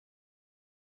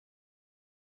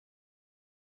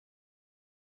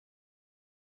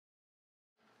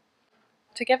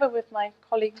together with my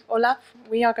colleague Olaf,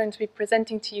 we are going to be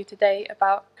presenting to you today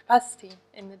about capacity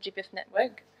in the Gbif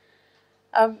network.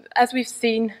 As we've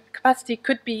seen, capacity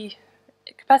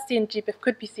in Gbif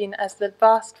could be seen as the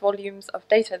vast volumes of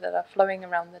data that are flowing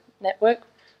around the network,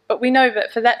 but we know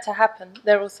that for that to happen,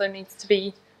 there also needs to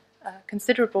be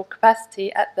considerable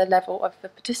capacity at the level of the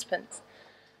participants.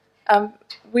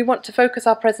 We want to focus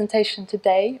our presentation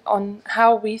today on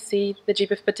how we see the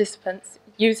Gbif participants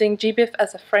using Gbif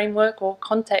as a framework or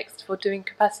context for doing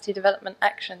capacity development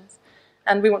actions.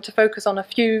 And we want to focus on a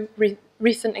few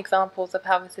recent examples of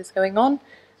how this is going on,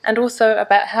 and also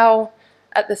about how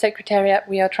at the Secretariat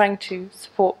we are trying to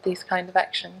support these kind of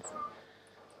actions.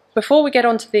 Before we get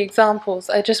on to the examples,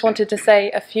 I just wanted to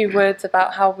say a few words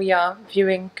about how we are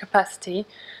viewing capacity.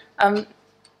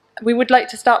 We would like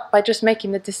to start by just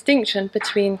making the distinction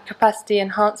between capacity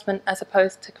enhancement as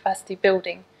opposed to capacity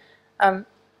building.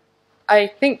 I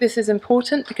think this is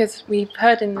important because we've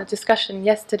heard in the discussion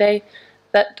yesterday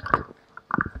that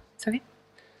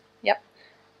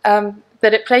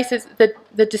that it places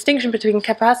the distinction between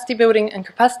capacity building and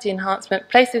capacity enhancement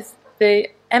places the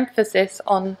emphasis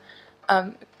on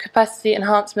capacity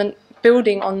enhancement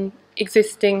building on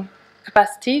existing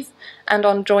capacities and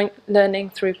on joint learning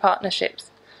through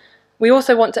partnerships. We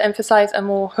also want to emphasize a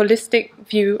more holistic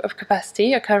view of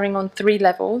capacity occurring on 3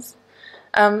 levels,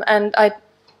 and I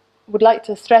would like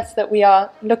to stress that we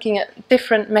are looking at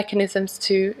different mechanisms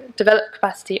to develop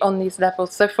capacity on these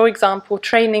levels. So, for example,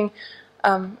 training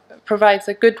provides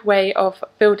a good way of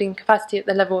building capacity at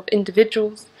the level of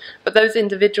individuals, but those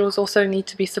individuals also need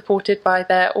to be supported by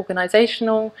their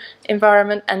organizational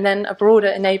environment and then a broader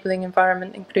enabling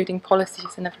environment, including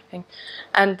policies and everything.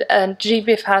 And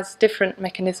Gbif has different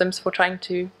mechanisms for trying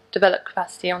to develop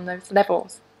capacity on those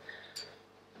levels.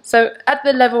 So at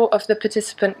the level of the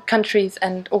participant countries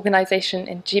and organization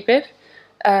in Gbif,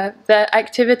 their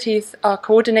activities are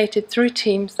coordinated through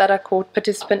teams that are called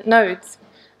participant nodes.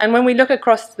 And when we look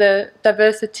across the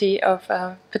diversity of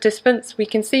participants, we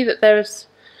can see that there is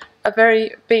a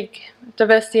very big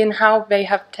diversity in how they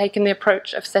have taken the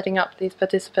approach of setting up these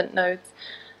participant nodes.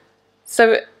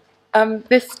 So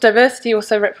this diversity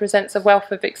also represents a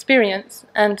wealth of experience,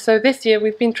 and so this year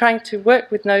we've been trying to work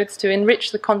with nodes to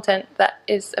enrich the content that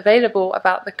is available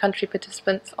about the country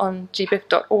participants on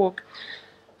gbif.org.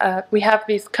 We have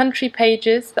these country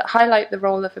pages that highlight the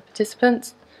role of the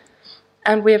participants,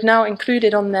 and we have now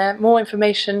included on there more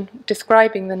information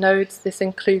describing the nodes. This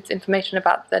includes information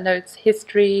about the node's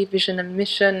history, vision and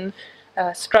mission,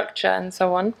 structure, and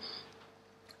so on,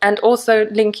 and also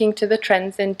linking to the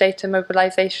trends in data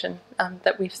mobilization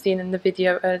that we've seen in the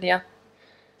video earlier.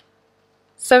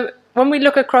 So when we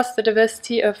look across the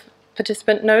diversity of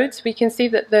participant nodes, we can see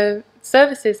that the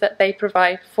services that they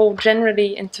provide fall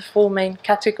generally into 4 main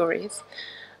categories.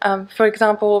 For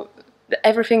example,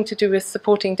 everything to do with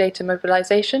supporting data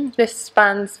mobilization. This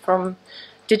spans from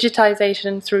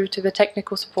digitization through to the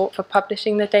technical support for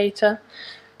publishing the data.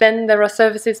 Then there are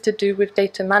services to do with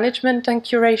data management and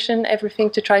curation, everything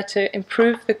to try to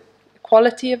improve the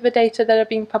quality of the data that are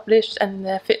being published and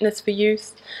their fitness for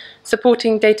use.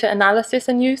 Supporting data analysis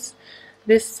and use.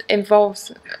 This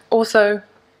involves also,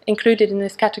 included in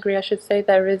this category I should say,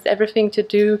 there is everything to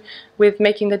do with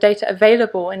making the data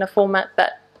available in a format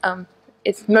that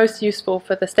is most useful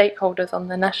for the stakeholders on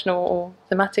the national or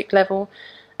thematic level.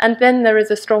 And then there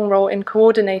is a strong role in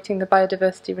coordinating the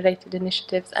biodiversity related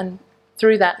initiatives and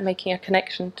through that making a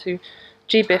connection to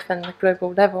Gbif and the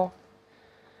global level.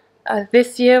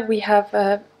 This year we have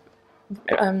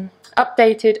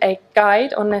updated a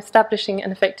guide on establishing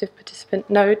an effective participant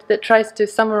node that tries to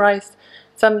summarize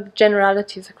some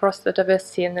generalities across the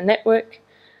diversity in the network.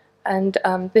 And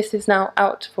this is now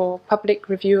out for public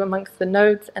review amongst the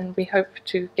nodes, and we hope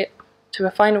to get to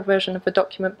a final version of the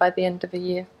document by the end of the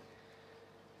year.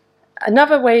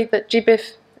 Another way that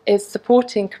Gbif is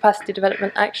supporting capacity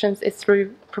development actions is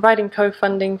through providing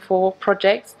co-funding for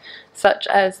projects such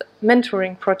as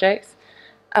mentoring projects.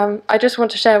 I just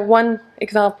want to share one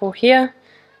example here.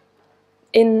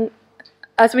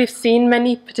 As we've seen,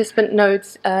 many participant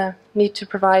nodes need to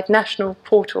provide national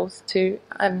portals to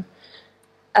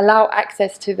allow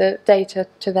access to the data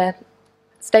to their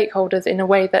stakeholders in a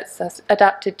way that's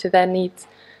adapted to their needs.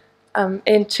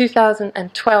 In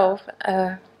 2012,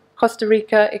 Costa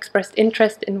Rica expressed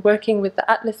interest in working with the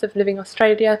Atlas of Living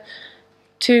Australia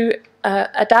to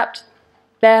adapt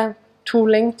their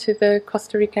tooling to the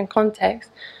Costa Rican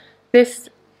context. This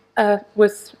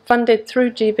was funded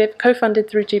through Gbif, co-funded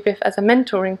through Gbif as a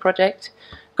mentoring project.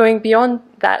 Going beyond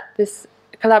that, this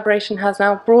collaboration has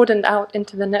now broadened out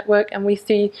into the network, and we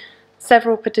see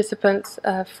several participants,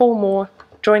 4 more,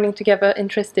 joining together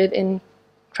interested in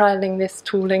trialling this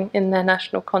tooling in their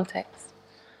national context.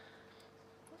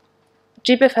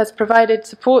 Gbif has provided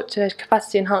support to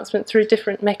capacity enhancement through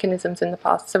different mechanisms in the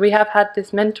past. So we have had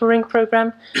this mentoring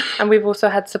program, and we've also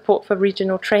had support for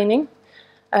regional training.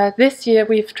 This year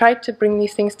we've tried to bring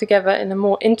these things together in a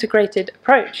more integrated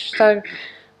approach. So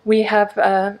we have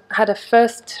had a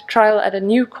first trial at a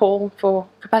new call for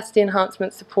capacity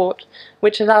enhancement support,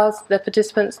 which allows the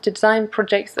participants to design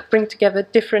projects that bring together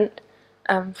different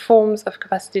forms of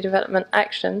capacity development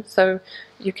action. So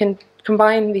you can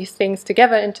combine these things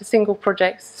together into single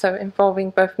projects, so involving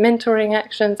both mentoring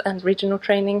actions and regional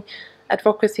training,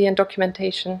 advocacy and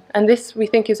documentation. And this we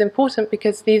think is important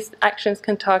because these actions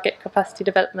can target capacity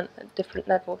development at different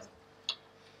levels.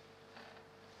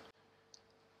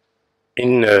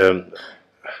 In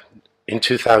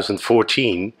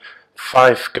 2014,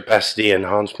 5 capacity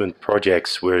enhancement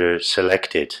projects were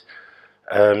selected.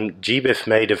 Gbif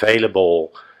made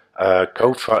available a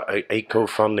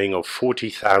co-funding of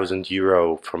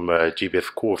 €40,000 from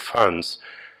Gbif core funds,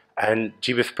 and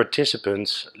Gbif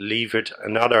participants levered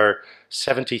another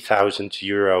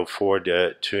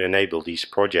 €70,000 to enable these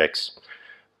projects.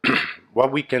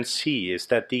 What we can see is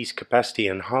that these capacity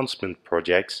enhancement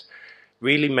projects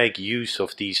really make use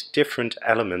of these different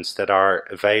elements that are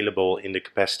available in the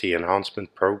capacity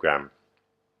enhancement program.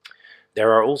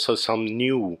 There are also some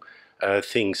new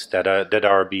things that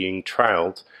are being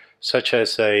trialed, such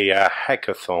as a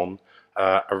hackathon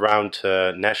around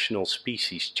national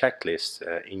species checklists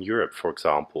in Europe, for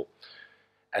example.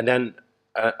 And then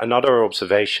another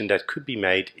observation that could be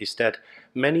made is that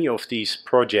many of these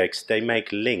projects, they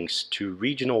make links to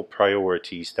regional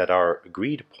priorities that are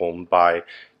agreed upon by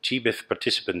Gbif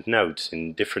participant nodes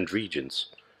in different regions.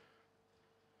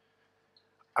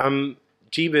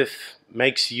 Gbif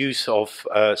makes use of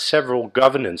several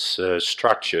governance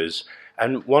structures,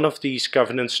 and one of these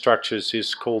governance structures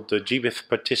is called the Gbif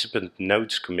Participant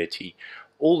Nodes Committee.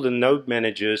 All the node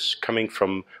managers coming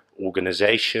from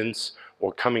organizations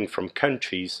or coming from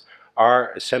countries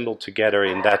are assembled together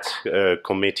in that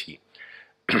committee.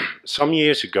 Some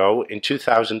years ago, in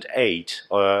 2008,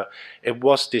 it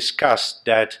was discussed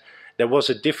that there was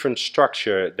a different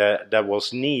structure that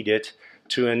was needed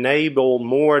to enable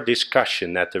more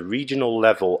discussion at the regional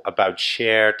level about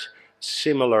shared,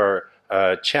 similar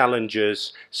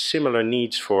challenges, similar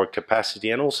needs for capacity,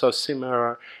 and also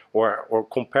similar or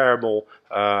comparable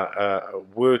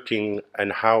working,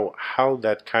 and how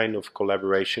that kind of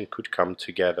collaboration could come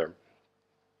together.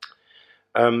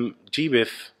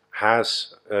 Gbif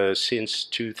has since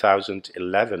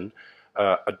 2011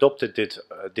 adopted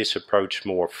this approach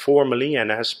more formally and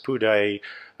has put a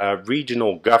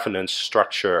regional governance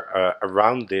structure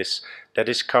around this that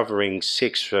is covering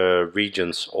 6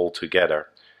 regions altogether.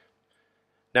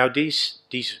 Now these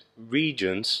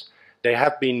regions, they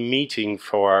have been meeting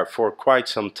for quite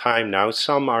some time now.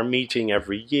 Some are meeting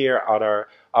every year,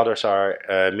 others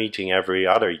are meeting every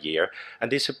other year,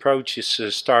 and this approach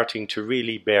is starting to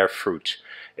really bear fruit.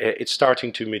 It's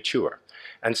starting to mature,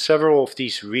 and several of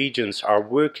these regions are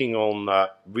working on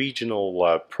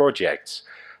regional projects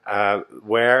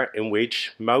in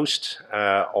which most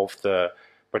of the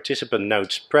participant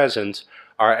nodes present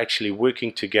are actually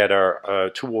working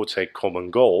together towards a common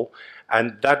goal.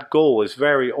 And that goal is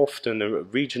very often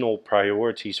regional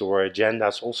priorities or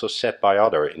agendas also set by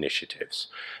other initiatives.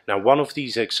 Now, one of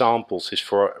these examples is,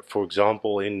 for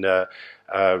example, in the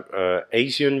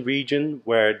Asian region,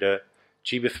 where the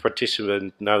Gbif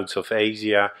participant nodes of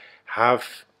Asia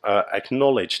have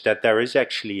acknowledged that there is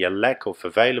actually a lack of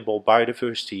available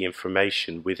biodiversity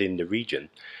information within the region.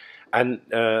 And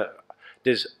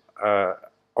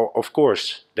of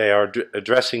course, they are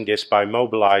addressing this by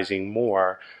mobilizing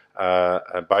more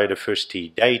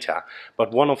biodiversity data,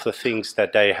 but one of the things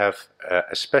that they have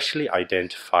especially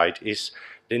identified is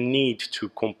the need to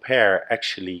compare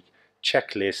actually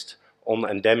checklists on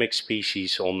endemic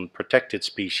species, on protected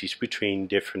species between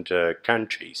different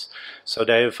countries. So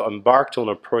they have embarked on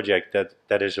a project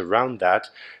that is around that,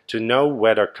 to know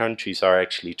whether countries are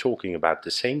actually talking about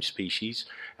the same species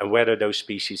and whether those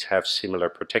species have similar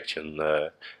protection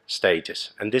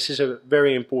status. And this is a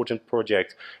very important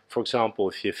project, for example,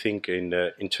 if you think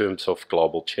in terms of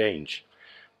global change.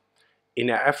 In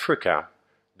Africa,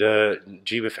 the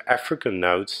Gbif African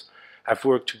nodes have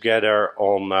worked together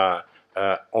on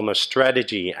a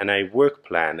strategy and a work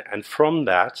plan, and from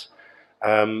that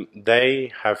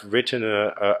they have written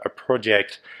a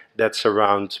project that's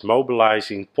around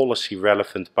mobilizing policy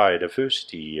relevant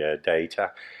biodiversity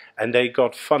data, and they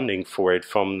got funding for it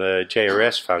from the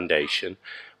JRS Foundation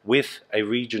with a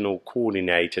regional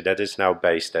coordinator that is now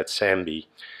based at Zambia.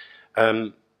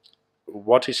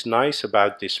 what is nice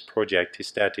about this project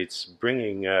is that it's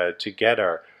bringing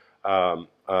together,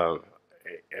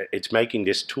 it's making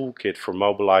this toolkit for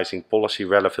mobilizing policy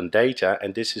relevant data,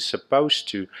 and this is supposed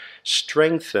to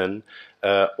strengthen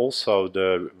also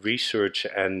the research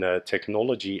and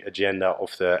technology agenda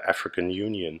of the African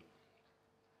Union.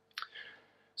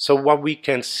 So what we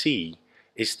can see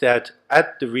is that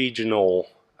at the regional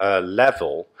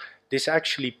level, this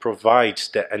actually provides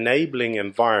the enabling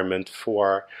environment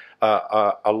for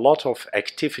a lot of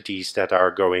activities that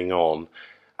are going on.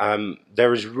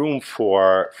 There is room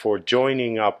for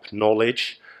joining up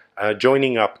knowledge,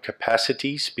 joining up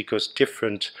capacities, because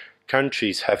different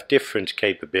countries have different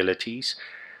capabilities,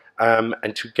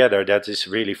 and together that is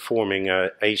really forming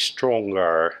a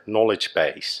stronger knowledge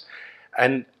base.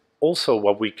 And also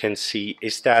what we can see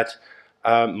is that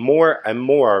more and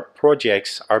more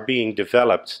projects are being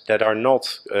developed that are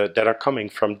not that are coming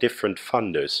from different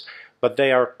funders, but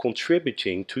they are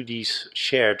contributing to these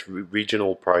shared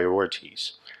regional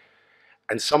priorities.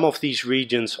 And some of these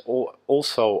regions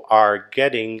also are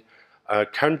getting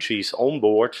countries on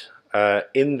board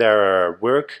in their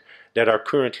work that are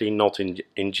currently not in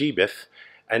Gbif,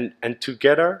 and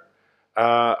together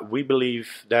we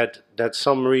believe that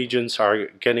some regions are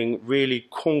getting really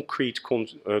concrete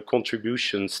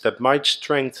contributions that might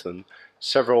strengthen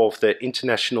several of the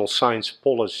international science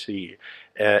policy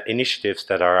initiatives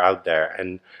that are out there.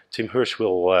 And Tim Hirsch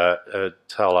will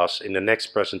tell us in the next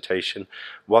presentation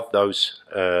what those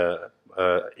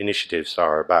initiatives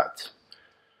are about.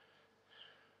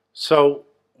 So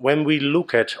when we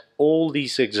look at all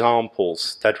these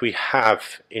examples that we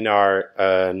have in our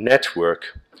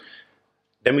network,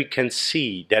 then we can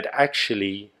see that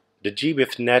actually the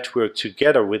Gbif network,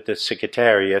 together with the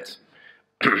Secretariat,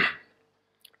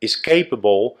 is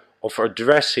capable of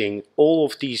addressing all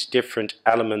of these different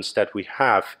elements that we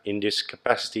have in this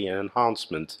capacity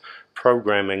enhancement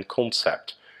program and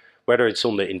concept, whether it's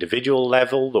on the individual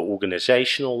level, the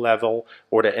organizational level,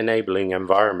 or the enabling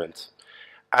environment.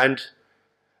 And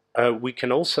we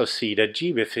can also see that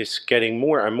Gbif is getting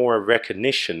more and more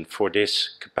recognition for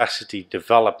this capacity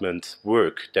development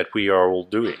work that we are all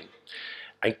doing.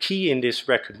 And key in this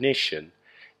recognition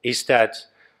is that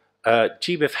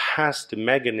Gbif has the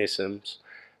mechanisms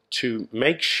to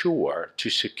make sure, to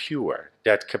secure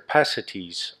that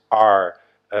capacities are,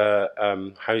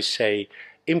 how you say,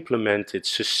 implemented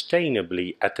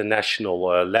sustainably at the national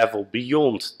level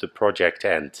beyond the project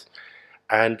end.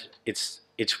 And it's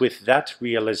with that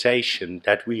realization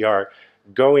that we are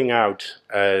going out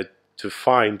to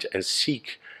find and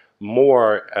seek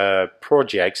more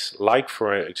projects, like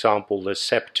for example the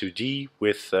CEP2D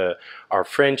with our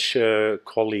French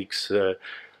colleagues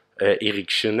Eric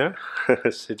Chenet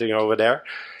sitting over there,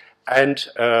 and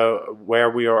where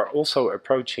we are also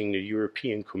approaching the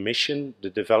European Commission,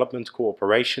 the Development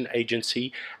Cooperation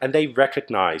Agency, and they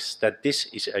recognize that this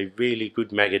is a really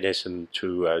good mechanism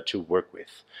to work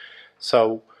with.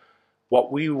 So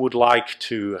what we would like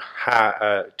to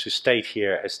state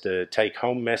here as the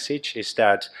take-home message is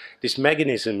that this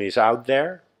mechanism is out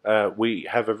there. We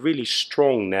have a really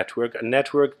strong network, a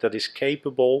network that is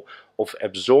capable of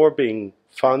absorbing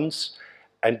funds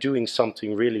and doing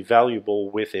something really valuable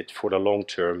with it for the long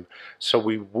term. So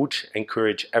we would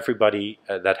encourage everybody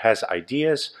that has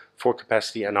ideas for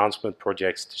capacity enhancement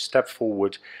projects to step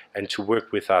forward and to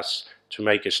work with us to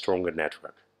make a stronger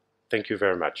network. Thank you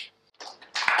very much.